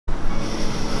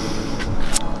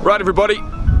Right everybody,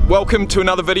 welcome to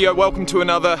another video, welcome to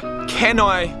another can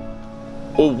I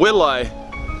or will I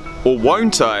or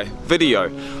won't I video.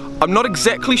 I'm not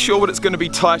exactly sure what it's going to be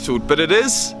titled, but it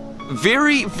is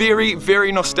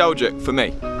very nostalgic for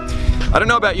me. I don't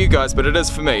know about you guys, but it is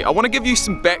for me. I want to give you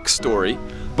some backstory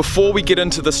before we get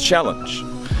into this challenge.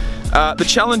 The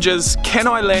challenge is, can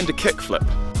I land a kickflip?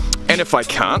 And if I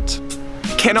can't,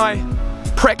 can I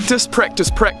practice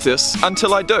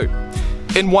until I do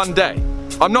in one day?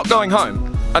 I'm not going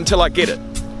home until I get it,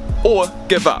 or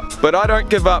give up. But I don't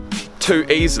give up too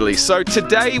easily. So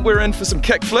today we're in for some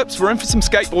kickflips, we're in for some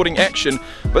skateboarding action,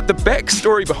 but the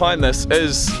backstory behind this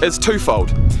is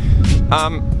twofold.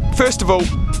 First of all,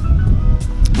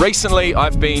 recently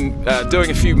I've been doing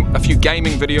a few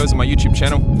gaming videos on my YouTube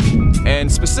channel,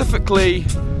 and specifically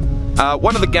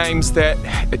one of the games that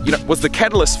was the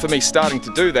catalyst for me starting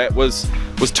to do that was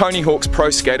Tony Hawk's Pro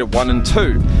Skater 1 and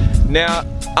 2. Now,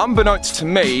 unbeknownst to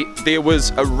me, there was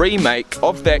a remake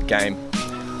of that game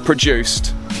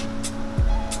produced,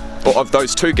 or of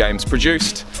those two games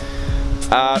produced,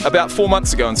 about 4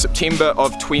 months ago in September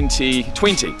of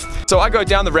 2020. So I go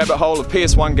down the rabbit hole of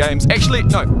PS1 games. Actually,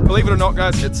 no, believe it or not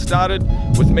guys, it started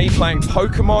with me playing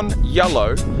Pokemon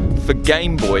Yellow for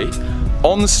Game Boy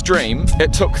on stream.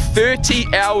 It took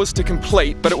 30 hours to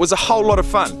complete, but it was a whole lot of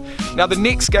fun. Now the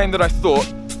next game that I thought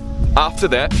after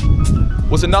that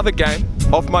was another game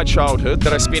of my childhood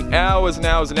that I spent hours and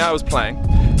hours playing,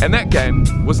 and that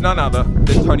game was none other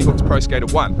than Tony Hawk's Pro Skater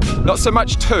 1. Not so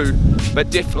much 2, but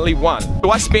definitely 1. So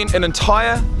I spent an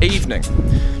entire evening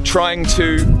trying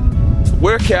to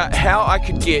work out how I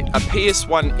could get a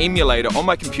PS1 emulator on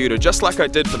my computer, just like I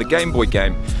did for the Game Boy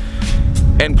game,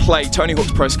 and play Tony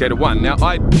Hawk's Pro Skater 1. Now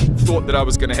I thought that I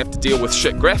was going to have to deal with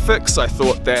shit graphics. I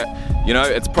thought that, you know,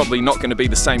 it's probably not going to be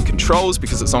the same controls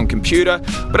because it's on computer,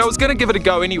 but I was going to give it a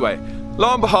go anyway.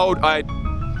 Lo and behold,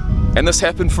 and this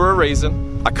happened for a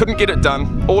reason, I couldn't get it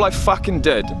done. All I fucking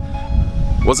did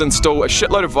was install a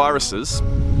shitload of viruses,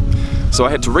 so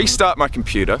I had to restart my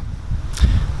computer,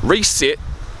 reset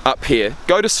up here,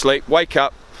 go to sleep, wake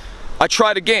up. I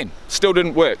tried again, still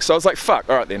didn't work, so I was like, fuck,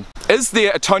 alright then. Is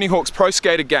there a Tony Hawk's Pro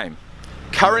Skater game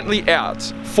currently out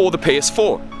for the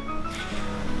PS4?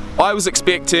 I was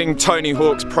expecting Tony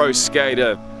Hawk's Pro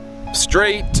Skater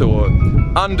Street or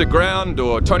Underground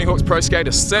or Tony Hawk's Pro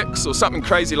Skater 6 or something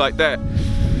crazy like that.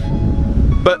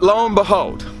 But lo and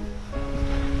behold,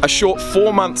 a short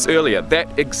 4 months earlier,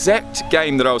 that exact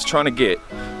game that I was trying to get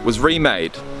was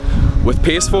remade with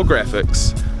PS4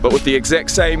 graphics, but with the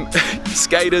exact same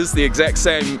skaters, the exact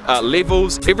same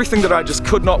levels, everything that I just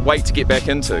could not wait to get back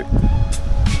into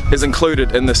is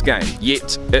included in this game.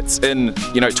 Yet it's in,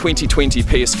 2020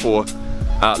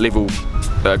 PS4 level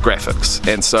graphics,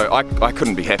 and so I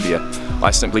couldn't be happier. I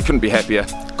simply couldn't be happier.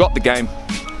 Got the game,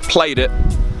 played it.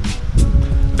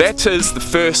 That is the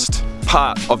first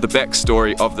part of the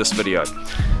backstory of this video.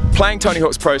 Playing Tony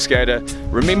Hawk's Pro Skater,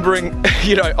 remembering,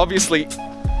 obviously,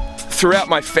 throughout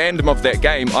my fandom of that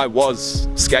game, I was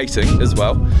skating as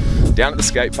well, down at the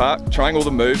skate park, trying all the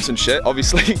moves and shit.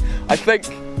 Obviously, I think,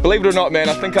 believe it or not man,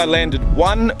 I think I landed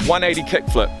one 180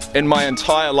 kickflip in my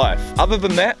entire life. Other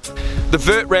than that, the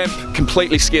vert ramp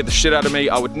completely scared the shit out of me.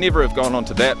 I would never have gone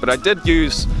onto that, but I did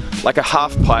use like a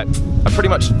half pipe.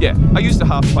 I used a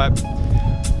half pipe.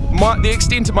 The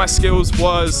extent of my skills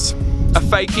was a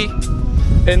fakie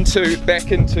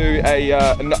back into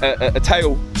a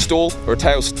tail stall, or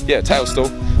tail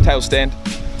stand,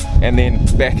 and then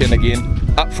back in again,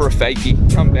 up for a fakie,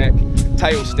 come back,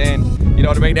 tail stand, you know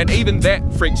what I mean? And even that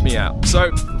freaked me out.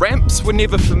 So ramps were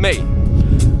never for me.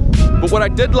 But what I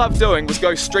did love doing was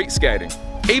go street skating.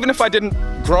 Even if I didn't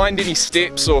grind any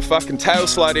steps or fucking tail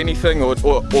slide anything or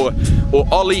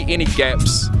ollie any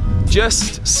gaps,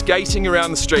 just skating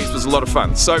around the streets was a lot of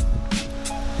fun. So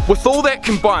with all that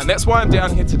combined, that's why I'm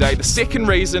down here today. The second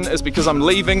reason is because I'm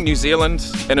leaving New Zealand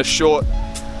in a short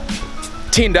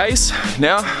 10 days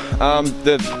now.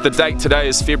 The date today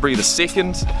is February the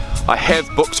 2nd. I have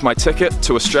booked my ticket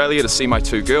to Australia to see my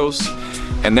two girls,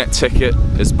 and that ticket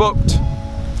is booked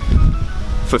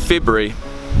for February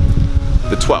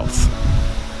the 12th.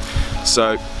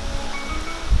 So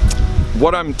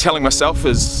what I'm telling myself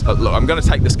is, look, I'm going to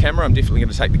take this camera, I'm definitely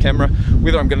going to take the camera.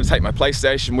 Whether I'm going to take my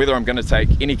PlayStation, whether I'm going to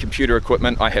take any computer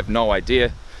equipment, I have no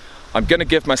idea. I'm going to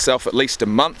give myself at least a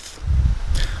month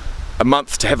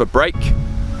to have a break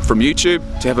from YouTube,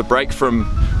 to have a break from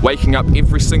waking up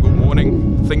every single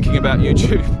morning thinking about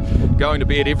YouTube, going to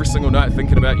bed every single night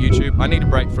thinking about YouTube. I need a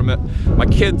break from it. My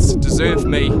kids deserve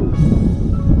me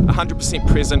 100%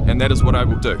 present, and that is what I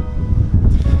will do.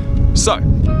 So,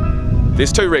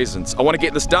 there's two reasons. I want to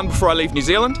get this done before I leave New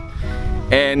Zealand,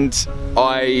 and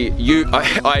I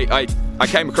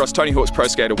came across Tony Hawk's Pro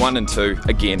Skater 1 and 2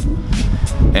 again,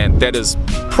 and that is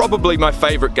probably my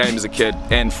favourite game as a kid.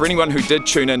 And for anyone who did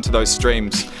tune into those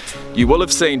streams, you will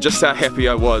have seen just how happy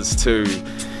I was to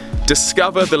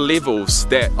discover the levels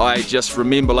that I just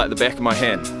remember like the back of my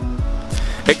hand.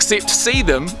 Except see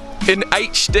them in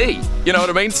HD, you know what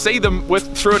I mean? See them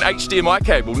through an HDMI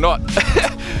cable, not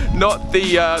not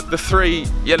the three,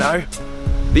 you know,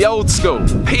 the old school.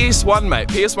 PS1, mate,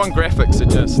 PS1 graphics are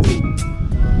just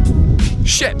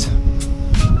shit,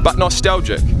 but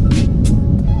nostalgic.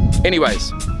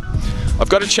 Anyways, I've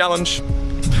got a challenge.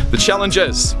 The challenge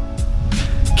is,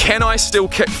 can I still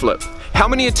kickflip? How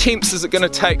many attempts is it going to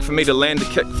take for me to land a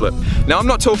kickflip? Now, I'm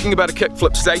not talking about a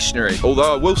kickflip stationary,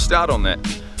 although I will start on that.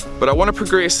 But I want to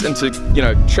progress into, you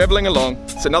know, traveling along.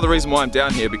 It's another reason why I'm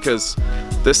down here, because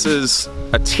this is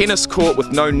a tennis court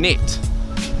with no net.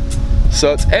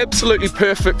 So it's absolutely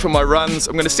perfect for my runs.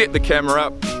 I'm going to set the camera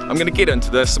up. I'm going to get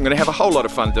into this. I'm going to have a whole lot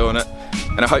of fun doing it.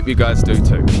 And I hope you guys do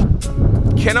too.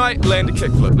 Can I land a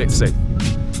kickflip? Let's see.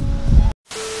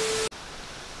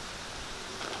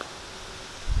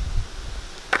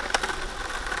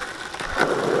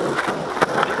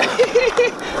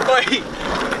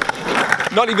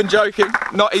 Not even joking,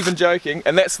 not even joking.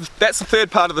 And that's the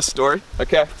third part of the story,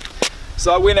 okay?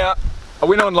 So I went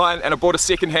online and I bought a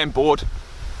second-hand board.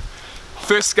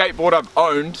 First skateboard I've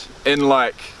owned in,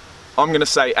 like, I'm gonna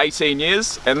say 18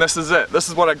 years, and this is it. This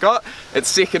is what I got. It's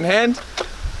second-hand,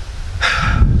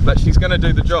 but she's gonna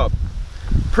do the job.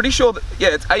 Pretty sure that, yeah,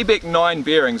 it's ABEC 9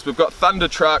 bearings. We've got Thunder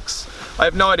trucks. I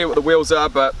have no idea what the wheels are,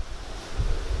 but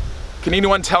can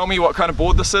anyone tell me what kind of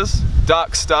board this is?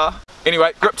 Dark Star.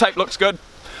 Anyway, grip tape looks good.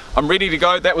 I'm ready to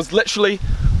go. That was literally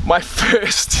my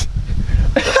first.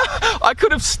 I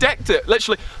could have stacked it.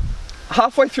 Literally,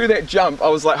 halfway through that jump, I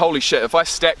was like, holy shit, if I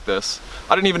stack this,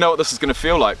 I didn't even know what this is going to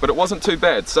feel like, but it wasn't too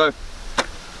bad. So,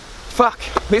 fuck,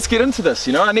 let's get into this,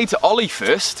 you know? I need to ollie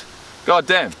first. God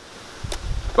damn.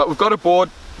 But we've got a board.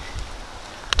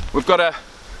 We've got a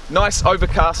nice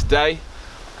overcast day.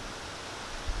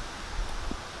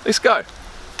 Let's go.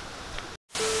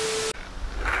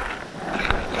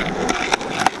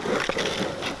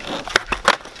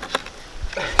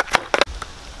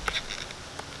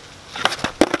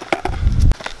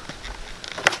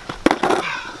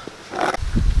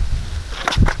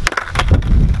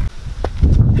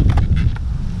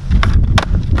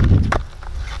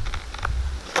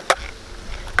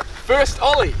 First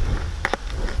ollie.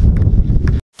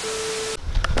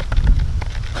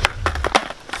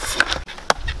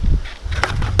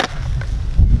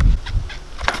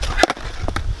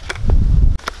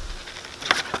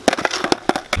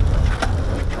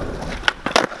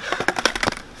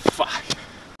 Fuck.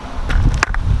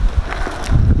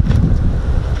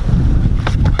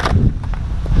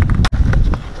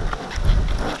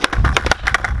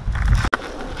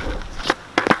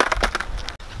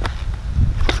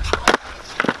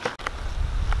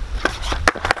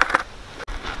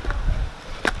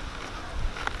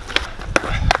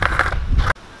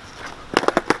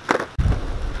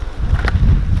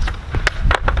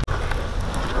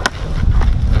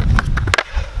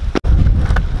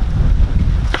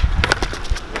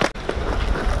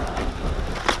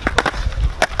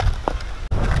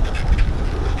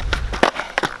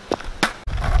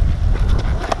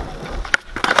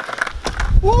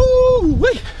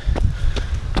 Woo-wee!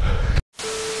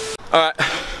 Alright,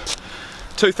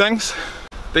 two things.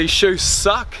 These shoes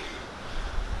suck,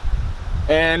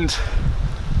 and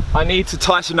I need to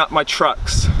tighten up my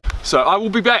trucks. So I will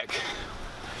be back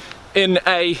in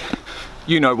a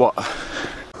you know what.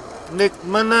 Next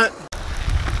minute.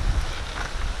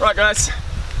 Right guys,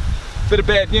 bit of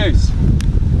bad news.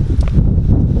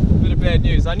 Bit of bad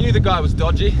news. I knew the guy was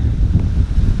dodgy.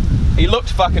 He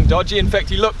looked fucking dodgy. In fact,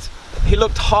 he looked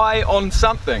high on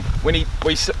something when he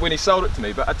sold it to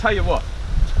me. But I tell you what,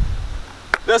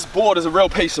 this board is a real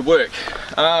piece of work.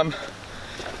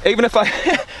 Even if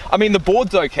I mean, the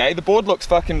board's okay. The board looks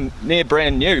fucking near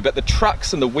brand new, but the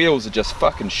trucks and the wheels are just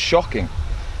fucking shocking.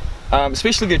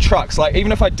 Especially the trucks. Like,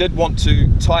 even if I did want to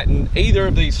tighten either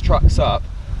of these trucks up,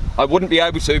 I wouldn't be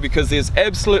able to, because there's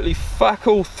absolutely fuck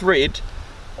all thread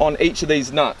on each of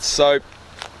these nuts. So,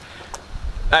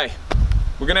 hey,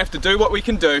 we're gonna have to do what we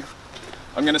can do.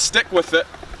 I'm gonna stick with it.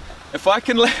 If I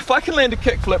can land a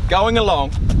kickflip going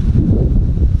along,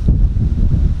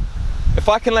 if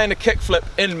I can land a kickflip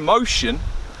in motion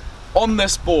on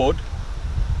this board,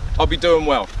 I'll be doing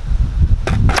well.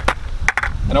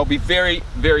 And I'll be very,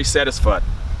 very satisfied.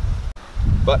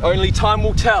 But only time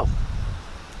will tell.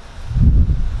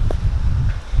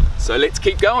 So let's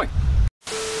keep going.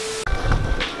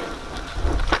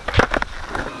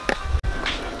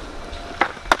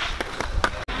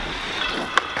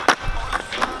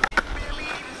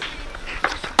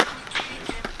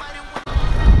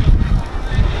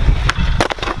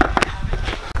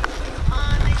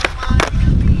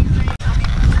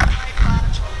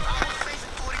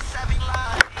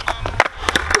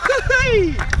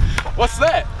 What's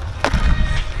that?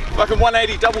 Fucking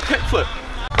 180 double kickflip.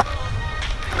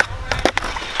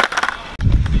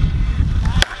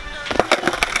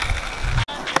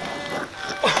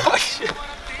 Oh shit.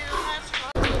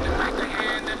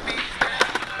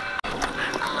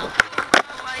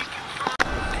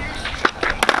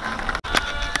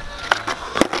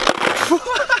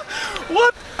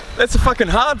 What? That's a fucking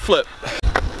hard flip.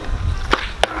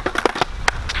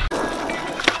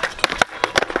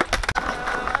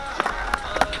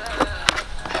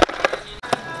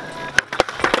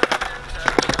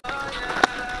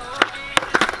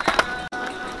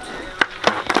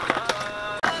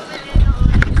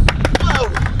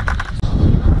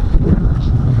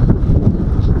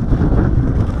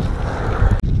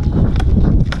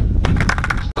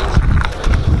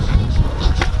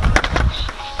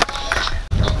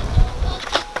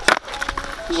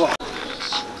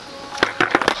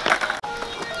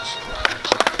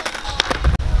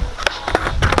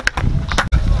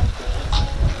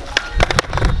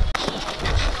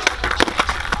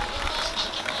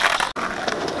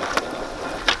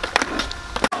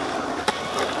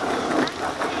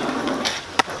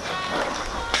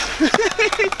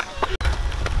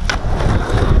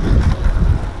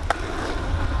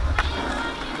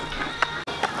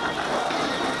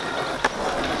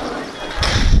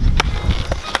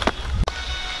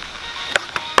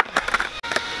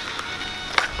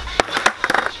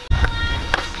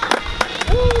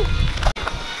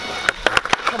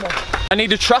 I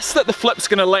need to trust that the flip's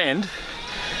gonna land,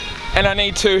 and I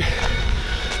need to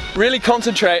really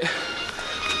concentrate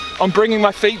on bringing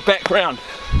my feet back round,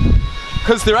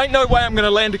 because there ain't no way I'm gonna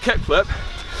land a kickflip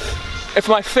if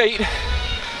my feet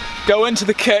go into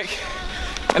the kick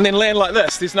and then land like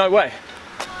this. There's no way.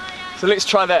 So let's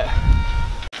try that.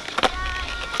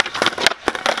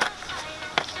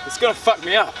 It's gonna fuck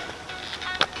me up.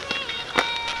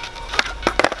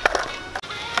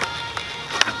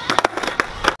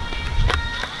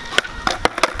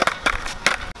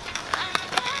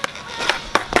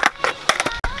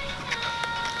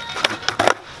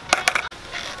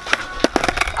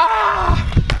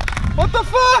 What the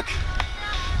fuck?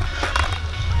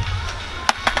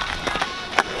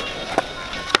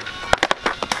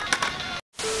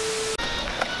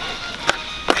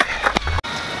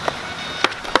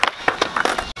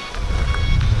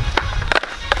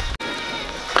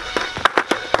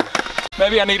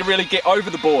 Maybe I need to really get over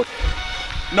the board,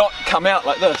 not come out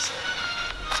like this.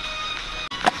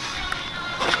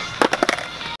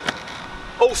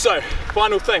 Also,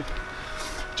 final thing,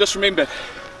 just remember,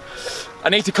 I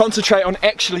need to concentrate on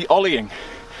actually ollieing.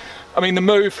 I mean, the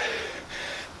move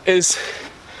is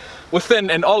within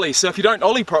an ollie, so if you don't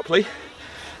ollie properly,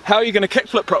 how are you going to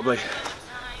kickflip properly?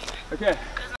 Okay.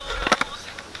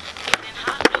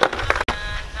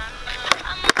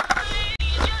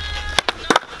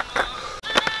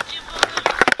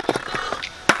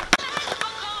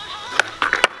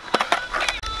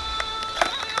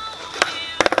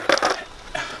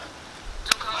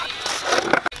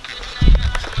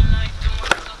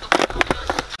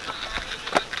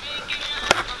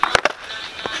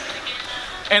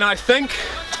 And I think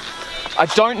I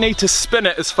don't need to spin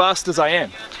it as fast as I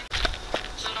am.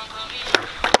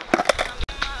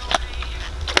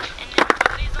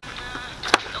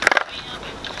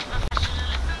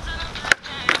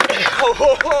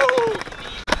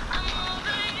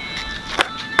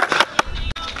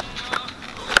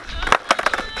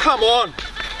 Come on,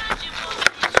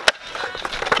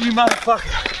 you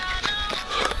motherfucker.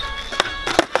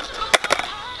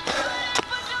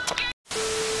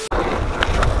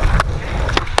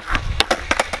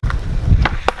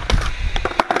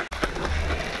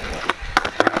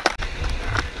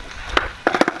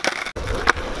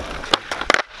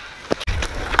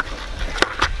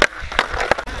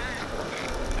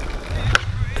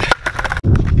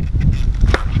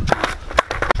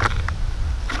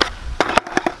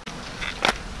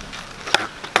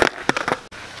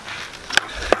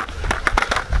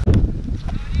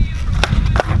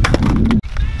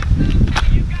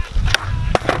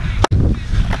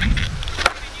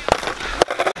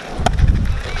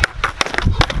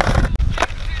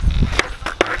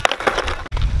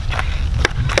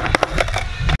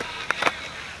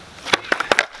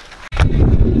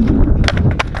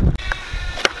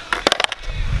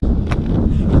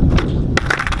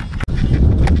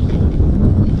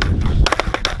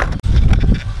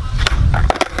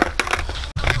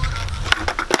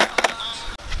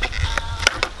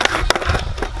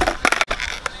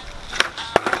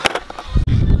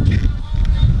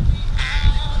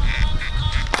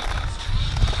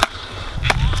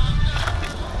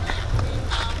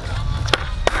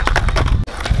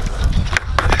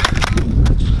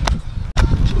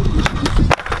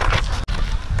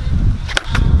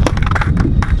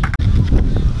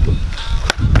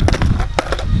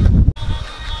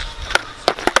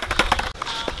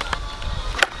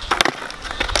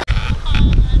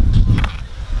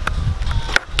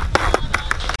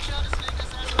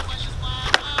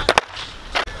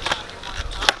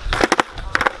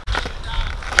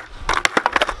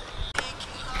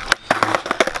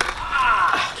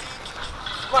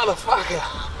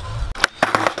 motherfucker.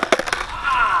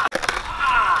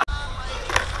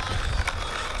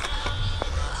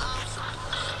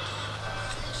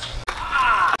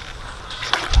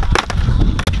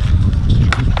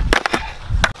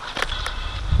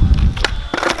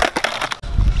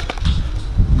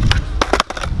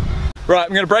 Right, I'm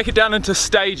going to break it down into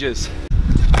stages.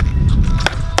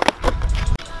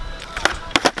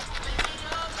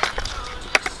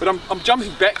 But I'm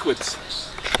jumping backwards.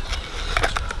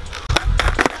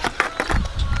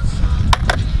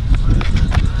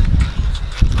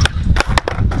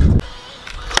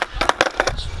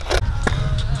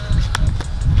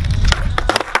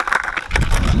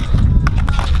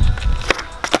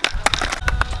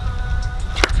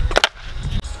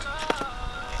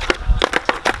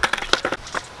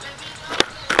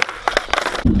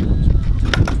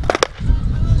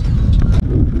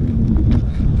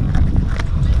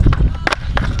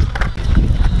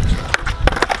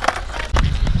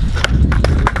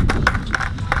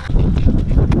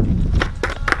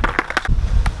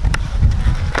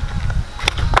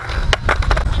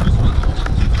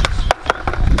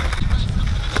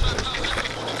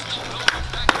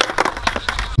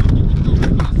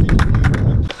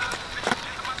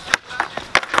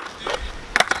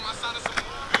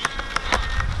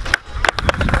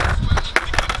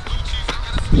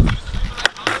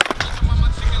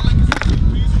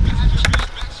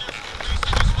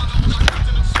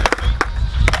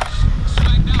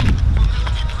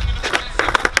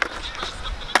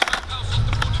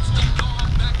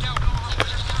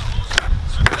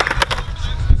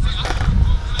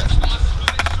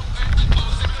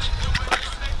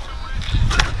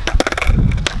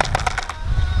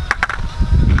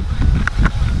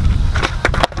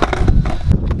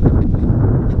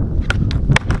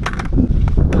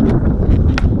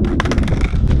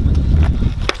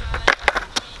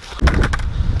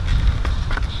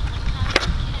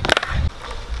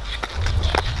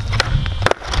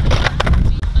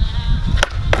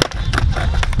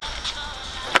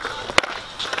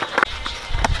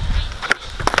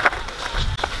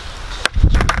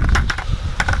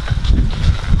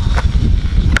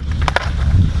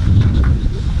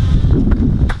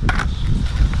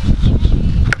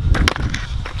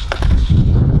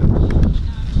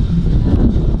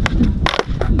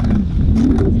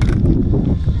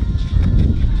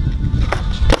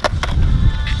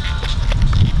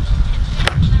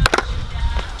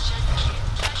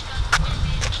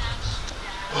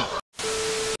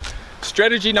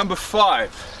 Strategy number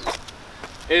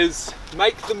 5 is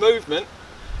make the movement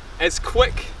as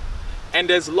quick and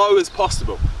as low as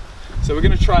possible. So we're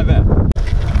going to try that.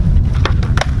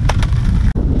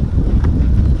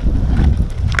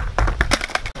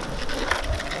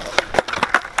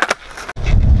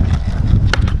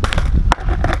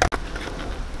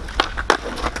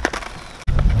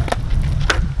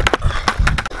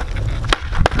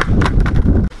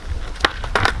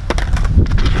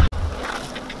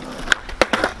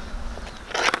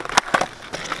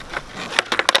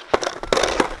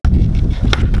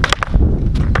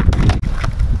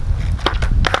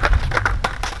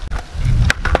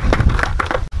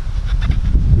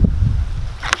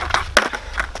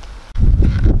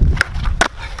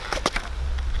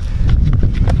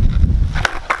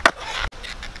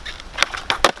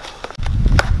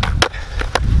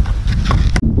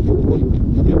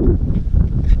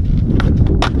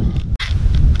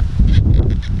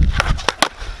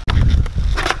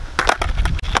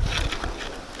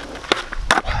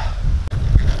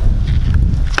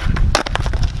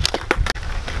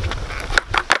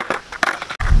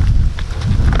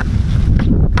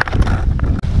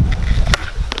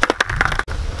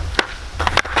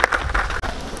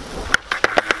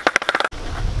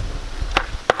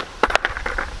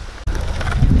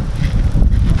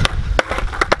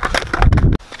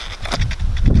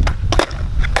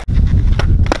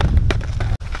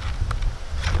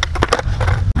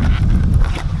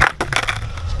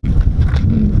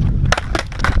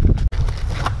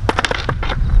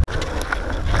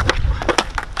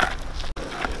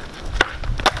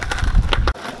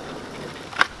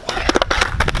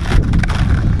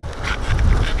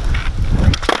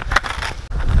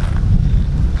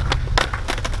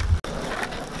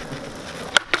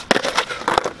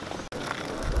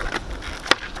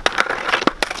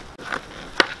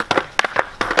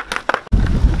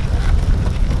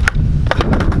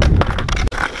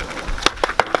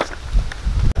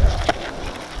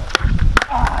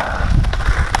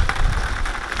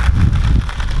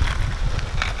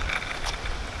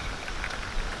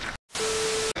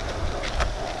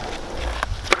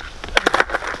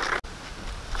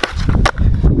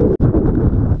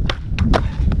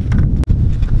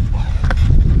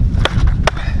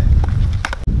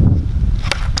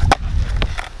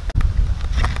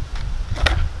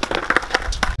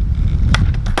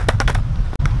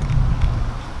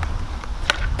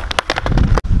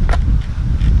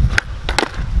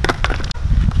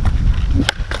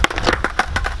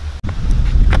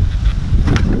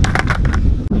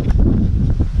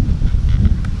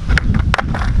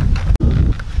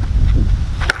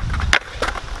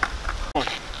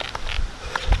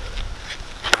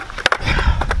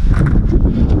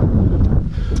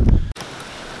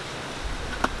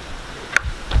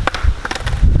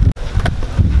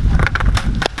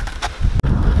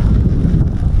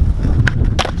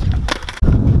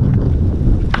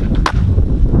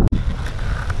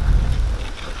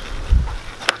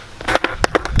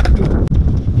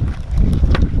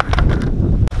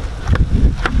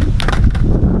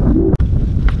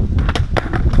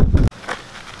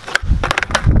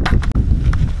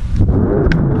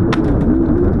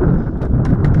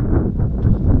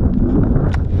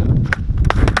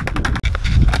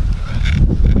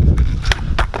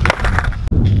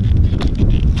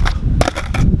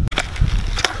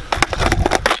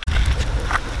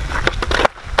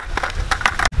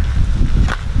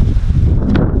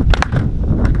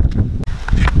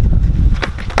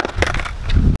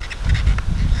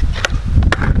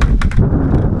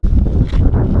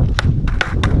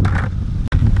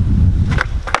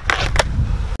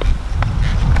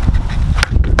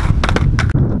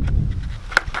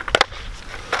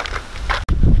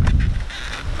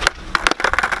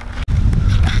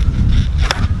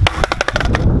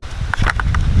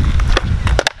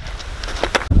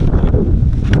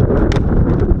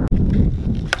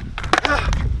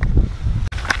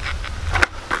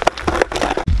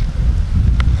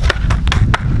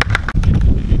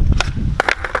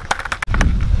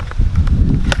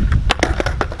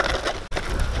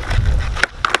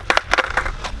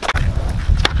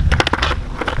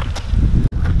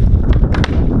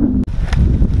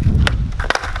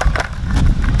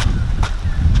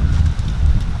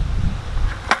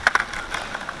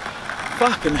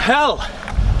 Fucking hell.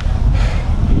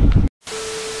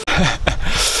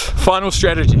 Final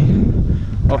strategy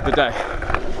of the day.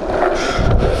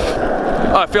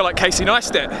 I feel like Casey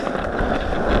Neistat.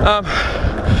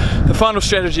 The final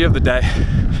strategy of the day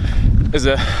is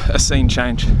a scene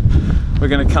change. We're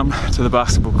going to come to the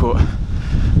basketball court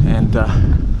and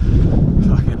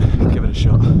fucking give it a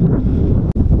shot.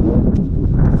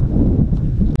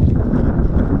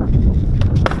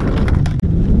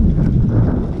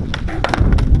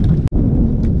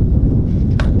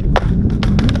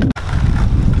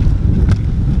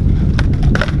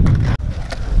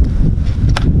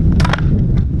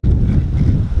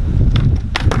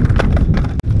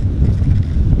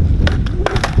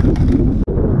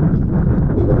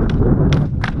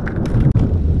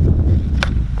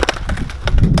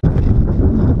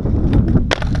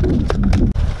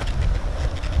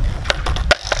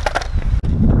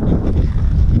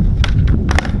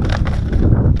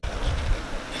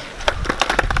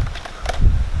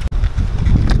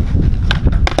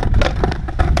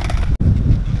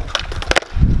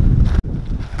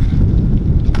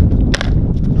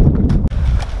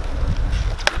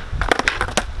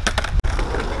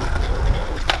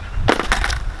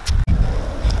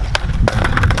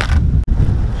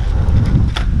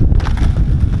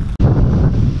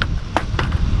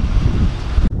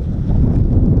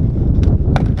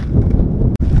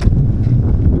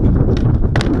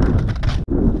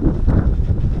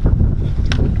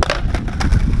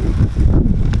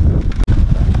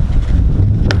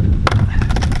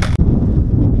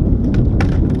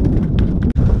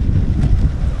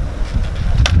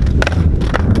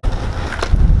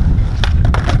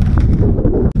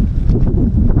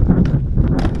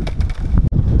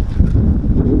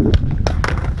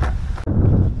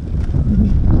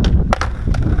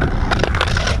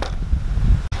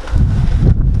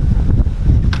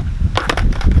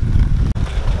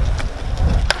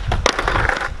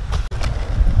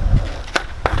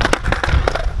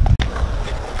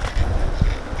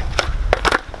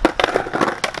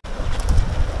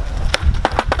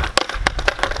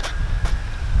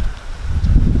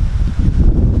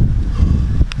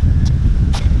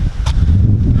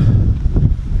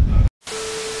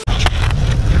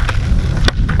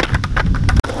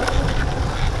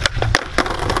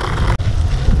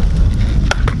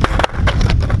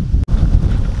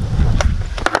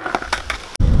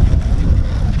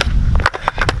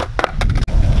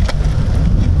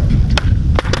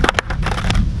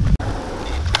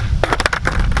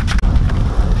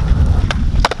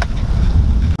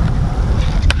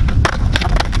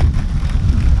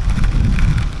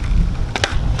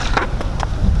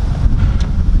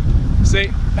 See,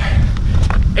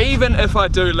 even if I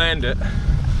do land it,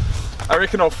 I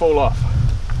reckon I'll fall off.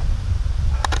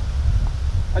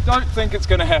 I don't think it's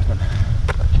going to happen.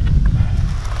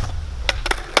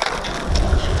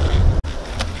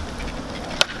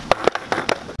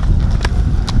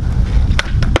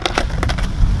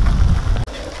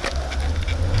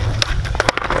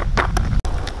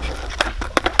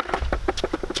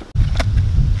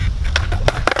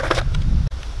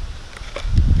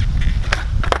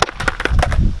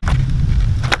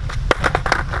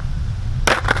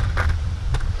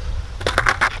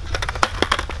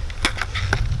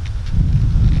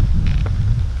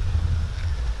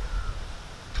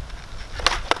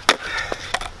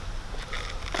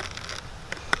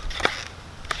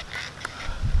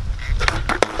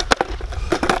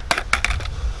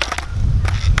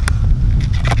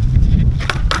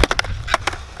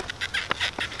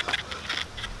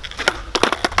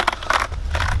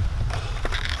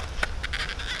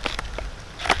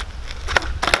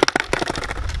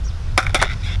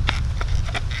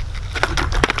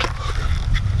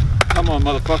 Come on,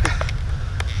 motherfucker.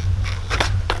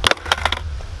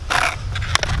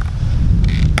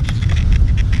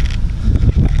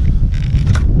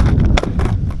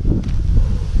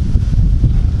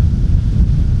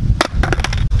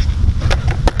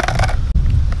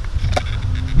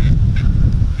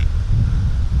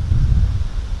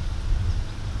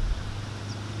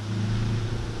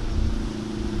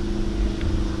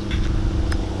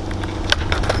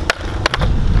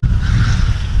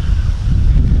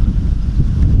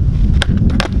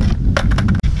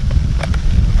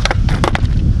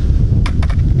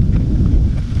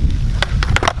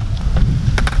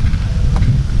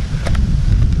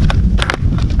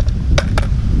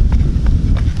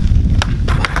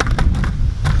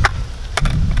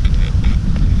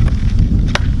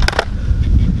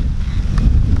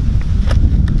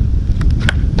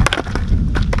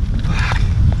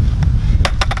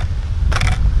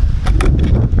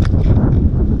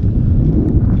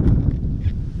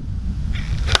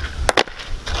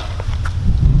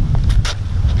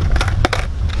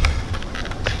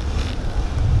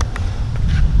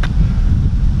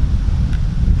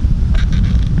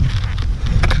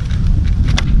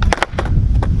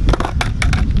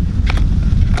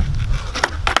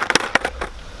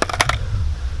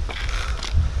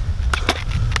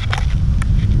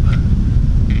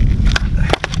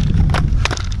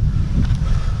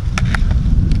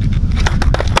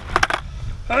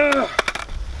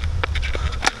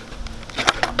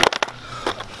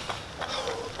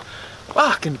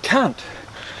 fucking cunt.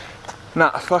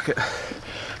 Nah, fuck it.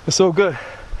 It's all good.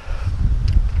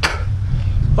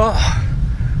 Oh,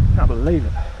 can't believe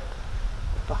it.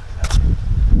 Fuck that.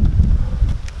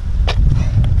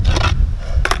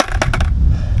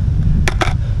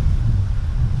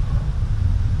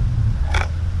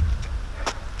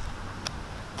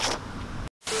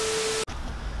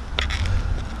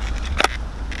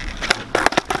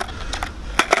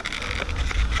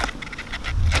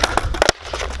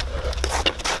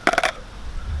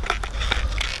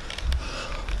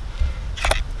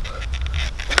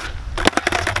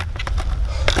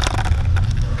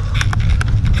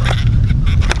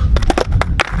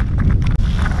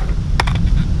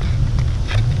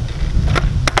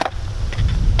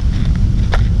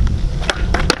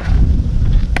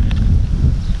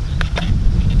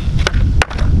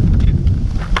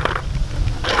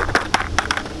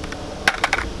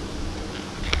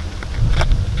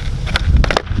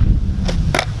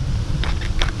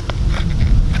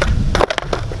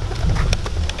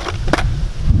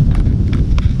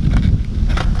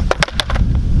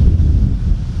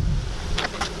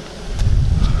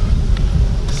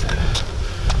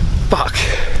 Fuck.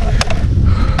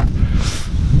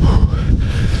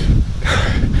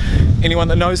 Anyone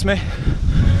that knows me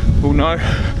will know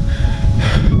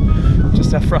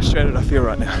just how frustrated I feel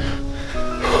right now.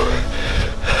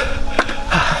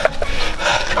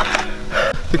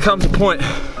 There comes a point,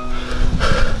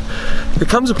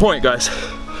 guys,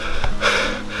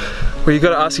 where you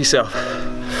gotta ask yourself,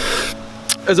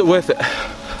 is it worth it?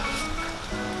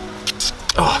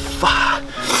 Oh, fuck.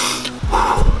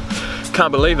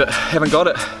 Can't believe it, haven't got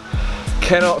it.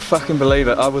 Cannot fucking believe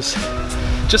it. I was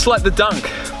just like the dunk.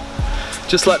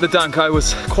 I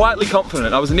was quietly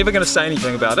confident. I was never going to say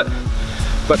anything about it,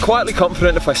 but quietly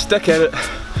confident if I stick at it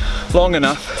long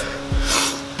enough,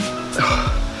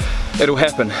 it'll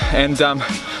happen. And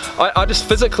I just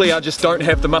physically, I just don't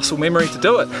have the muscle memory to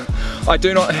do it. I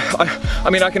do not, I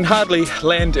mean, I can hardly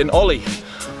land an ollie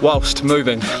whilst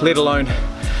moving, let alone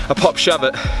a pop shove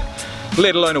it,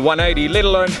 let alone a 180, let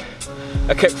alone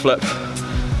a kickflip,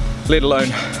 let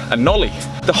alone a nollie.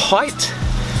 The height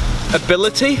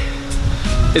ability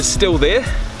is still there,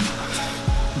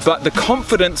 but the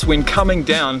confidence when coming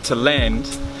down to land,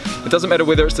 it doesn't matter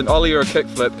whether it's an ollie or a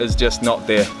kickflip, is just not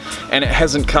there, and it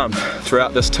hasn't come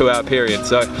throughout this 2-hour period.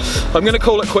 So I'm gonna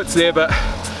call it quits there, but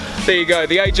there you go,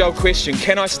 the age-old question,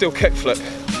 can I still kickflip?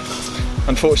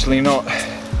 Unfortunately not.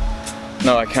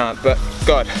 No, I can't, but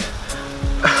God,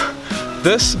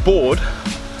 this board,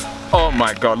 oh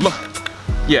my God, look.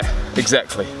 Yeah,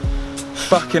 exactly.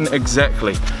 Fucking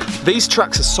exactly. These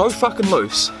trucks are so fucking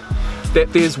loose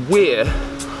that there's wear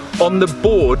on the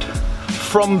board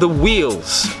from the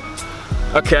wheels.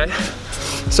 Okay?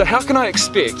 So how can I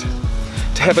expect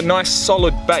to have a nice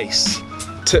solid base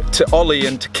to ollie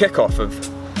and to kick off of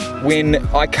when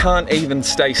I can't even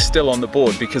stay still on the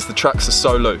board because the trucks are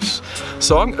so loose?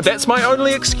 So that's my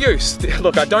only excuse.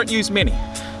 Look, I don't use many.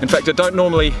 In fact, I don't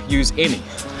normally use any,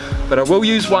 but I will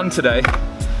use one today.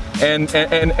 And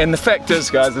the fact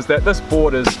is, guys, is that this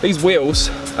board is, these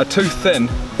wheels are too thin,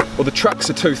 or the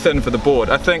trucks are too thin for the board.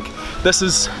 I think this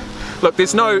is, look,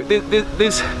 there's no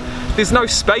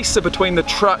spacer between the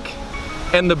truck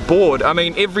and the board. I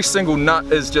mean, every single nut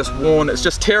is just worn. It's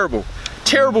just terrible.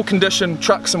 Terrible condition,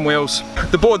 trucks and wheels.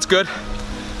 The board's good,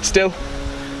 still,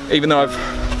 even though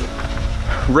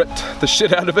I've ripped the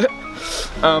shit out of it.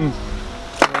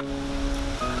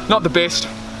 Not the best,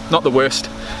 not the worst.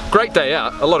 Great day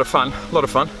out, a lot of fun,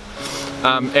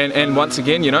 and once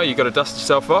again, you know, you got to dust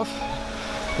yourself off.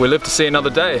 We live to see another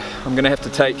day. I'm going to have to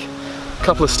take a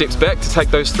couple of steps back to take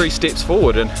those 3 steps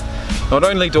forward, and not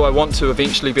only do I want to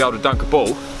eventually be able to dunk a ball,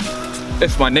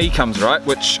 if my knee comes right,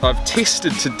 which I've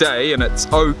tested today and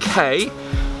it's okay,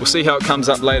 we'll see how it comes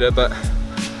up later, but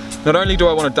not only do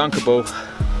I want to dunk a ball,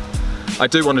 I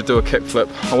do want to do a kickflip.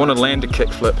 I want to land a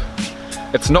kickflip.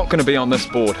 It's not going to be on this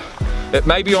board. It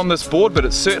may be on this board, but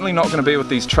it's certainly not going to be with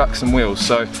these trucks and wheels.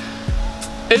 So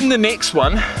in the next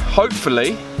one,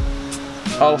 hopefully,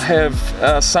 I'll have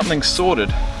something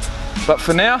sorted. But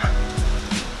for now,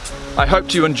 I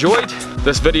hope you enjoyed.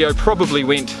 This video probably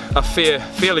went a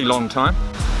fairly long time.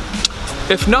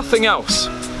 If nothing else,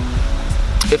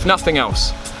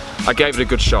 I gave it a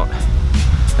good shot.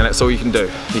 And that's all you can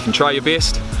do. You can try your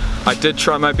best. I did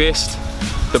try my best.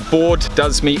 The board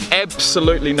does me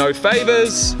absolutely no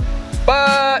favors.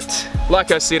 But, like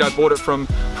I said, I bought it from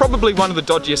probably one of the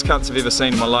dodgiest cunts I've ever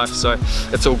seen in my life, so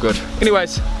it's all good.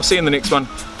 Anyways, I'll see you in the next one.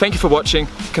 Thank you for watching.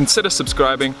 Consider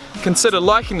subscribing. Consider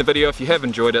liking the video if you have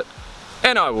enjoyed it.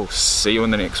 And I will see you in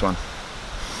the next one.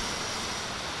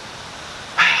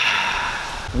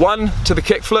 1 to the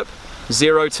kickflip,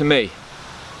 0 to me.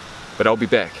 But I'll be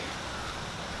back.